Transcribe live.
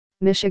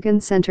Michigan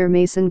center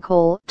Mason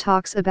Cole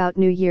talks about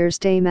New Year's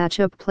Day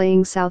matchup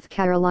playing South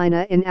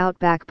Carolina in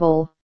Outback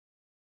Bowl.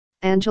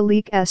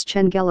 Angelique S.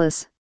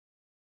 Chengelis.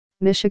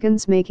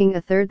 Michigan's making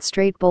a third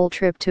straight bowl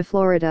trip to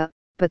Florida,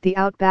 but the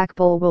Outback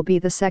Bowl will be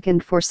the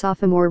second for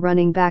sophomore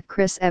running back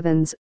Chris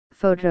Evans.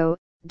 Photo,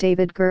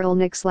 David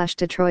Gerlnick /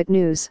 Detroit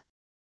News.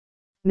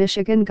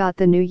 Michigan got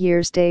the New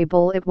Year's Day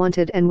bowl it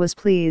wanted and was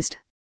pleased.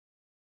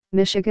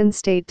 Michigan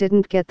State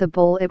didn't get the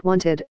bowl it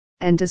wanted,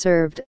 and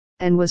deserved,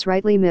 and was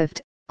rightly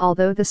miffed,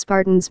 although the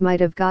Spartans might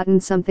have gotten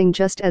something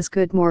just as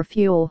good, more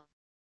fuel.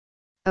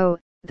 Oh,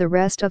 the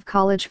rest of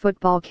college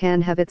football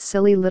can have its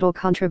silly little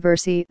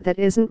controversy that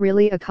isn't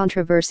really a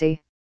controversy.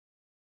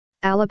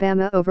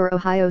 Alabama over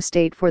Ohio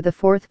State for the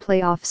fourth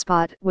playoff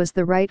spot was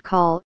the right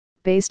call,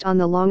 based on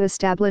the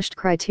long-established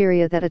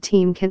criteria that a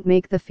team can't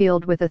make the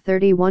field with a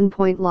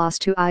 31-point loss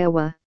to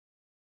Iowa.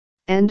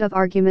 End of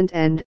argument.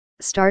 End,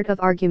 start of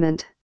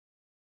argument.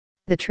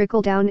 The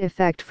trickle-down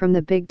effect from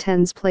the Big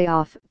Ten's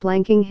playoff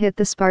blanking hit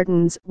the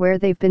Spartans where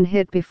they've been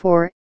hit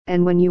before,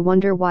 and when you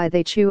wonder why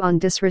they chew on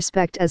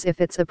disrespect as if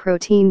it's a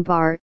protein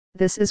bar,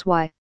 this is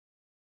why.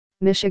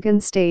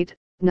 Michigan State,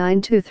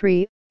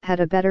 9-3, had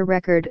a better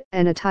record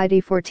and a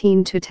tidy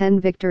 14-10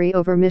 victory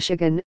over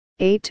Michigan,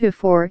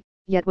 8-4,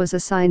 yet was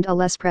assigned a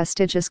less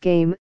prestigious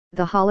game,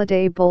 the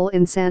Holiday Bowl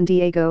in San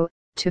Diego,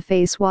 to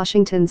face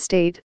Washington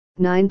State,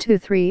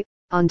 9-3,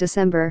 on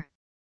December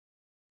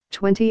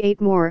 28.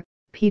 More,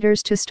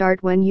 Peters to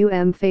start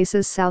when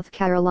faces South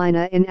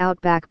Carolina in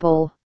Outback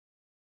Bowl.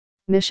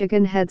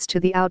 Michigan heads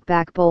to the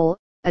Outback Bowl,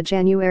 a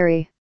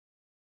January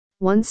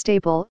 1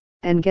 staple,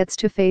 and gets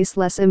to face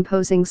less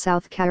imposing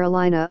South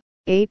Carolina,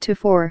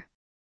 8-4.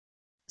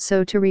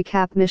 So to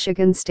recap,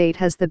 Michigan State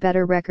has the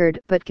better record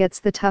but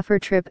gets the tougher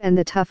trip and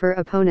the tougher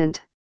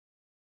opponent.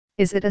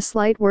 Is it a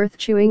slight worth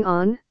chewing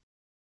on?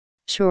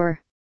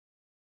 Sure.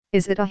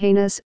 Is it a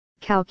heinous,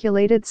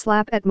 calculated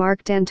slap at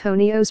Mark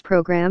D'Antonio's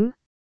program?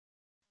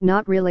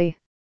 Not really.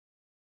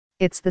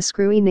 It's the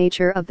screwy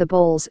nature of the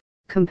bowls,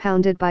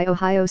 compounded by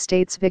Ohio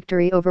State's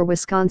victory over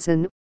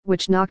Wisconsin,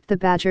 which knocked the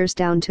Badgers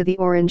down to the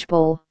Orange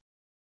Bowl.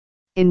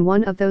 In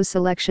one of those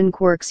selection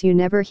quirks you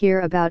never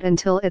hear about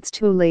until it's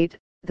too late,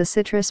 the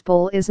Citrus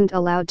Bowl isn't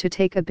allowed to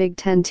take a Big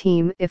Ten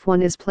team if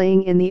one is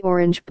playing in the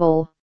Orange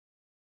Bowl.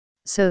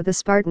 So the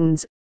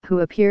Spartans, who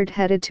appeared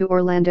headed to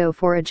Orlando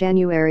for a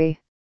January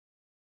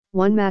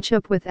 1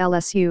 matchup with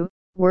LSU,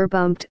 were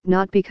bumped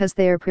not because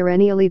they are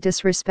perennially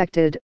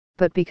disrespected,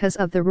 but because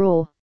of the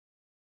rule.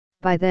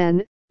 By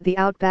then, the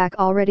Outback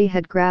already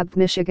had grabbed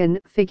Michigan,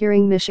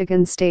 figuring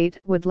Michigan State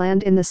would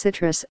land in the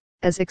Citrus,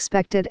 as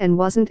expected, and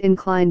wasn't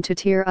inclined to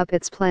tear up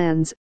its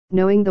plans,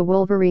 knowing the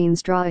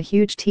Wolverines draw a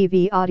huge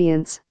TV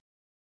audience.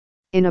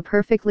 In a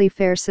perfectly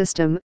fair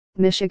system,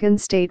 Michigan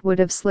State would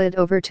have slid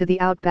over to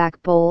the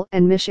Outback Bowl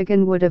and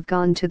Michigan would have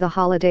gone to the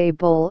Holiday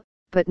Bowl,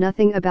 but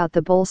nothing about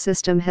the bowl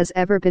system has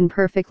ever been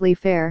perfectly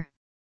fair.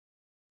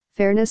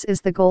 Fairness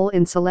is the goal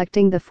in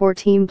selecting the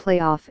 4-team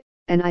playoff,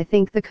 and I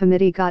think the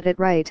committee got it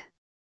right.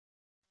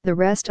 The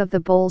rest of the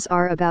bowls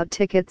are about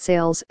ticket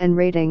sales and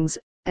ratings,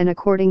 and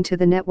according to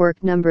the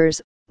network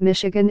numbers,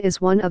 Michigan is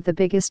one of the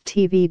biggest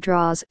TV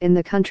draws in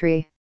the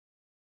country.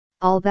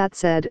 All that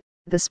said,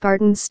 the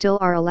Spartans still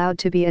are allowed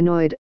to be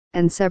annoyed,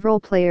 and several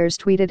players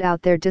tweeted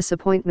out their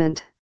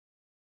disappointment.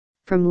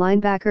 From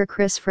linebacker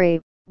Chris Frey,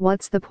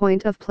 "What's the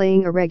point of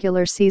playing a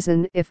regular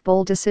season if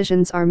bowl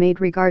decisions are made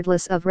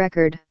regardless of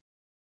record?"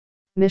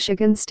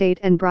 Michigan State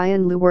and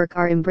Brian Lewerke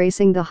are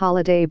embracing the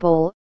Holiday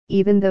Bowl,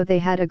 even though they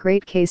had a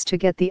great case to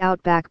get the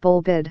Outback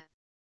Bowl bid.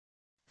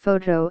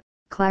 Photo,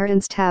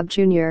 Clarence Tabb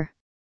Jr.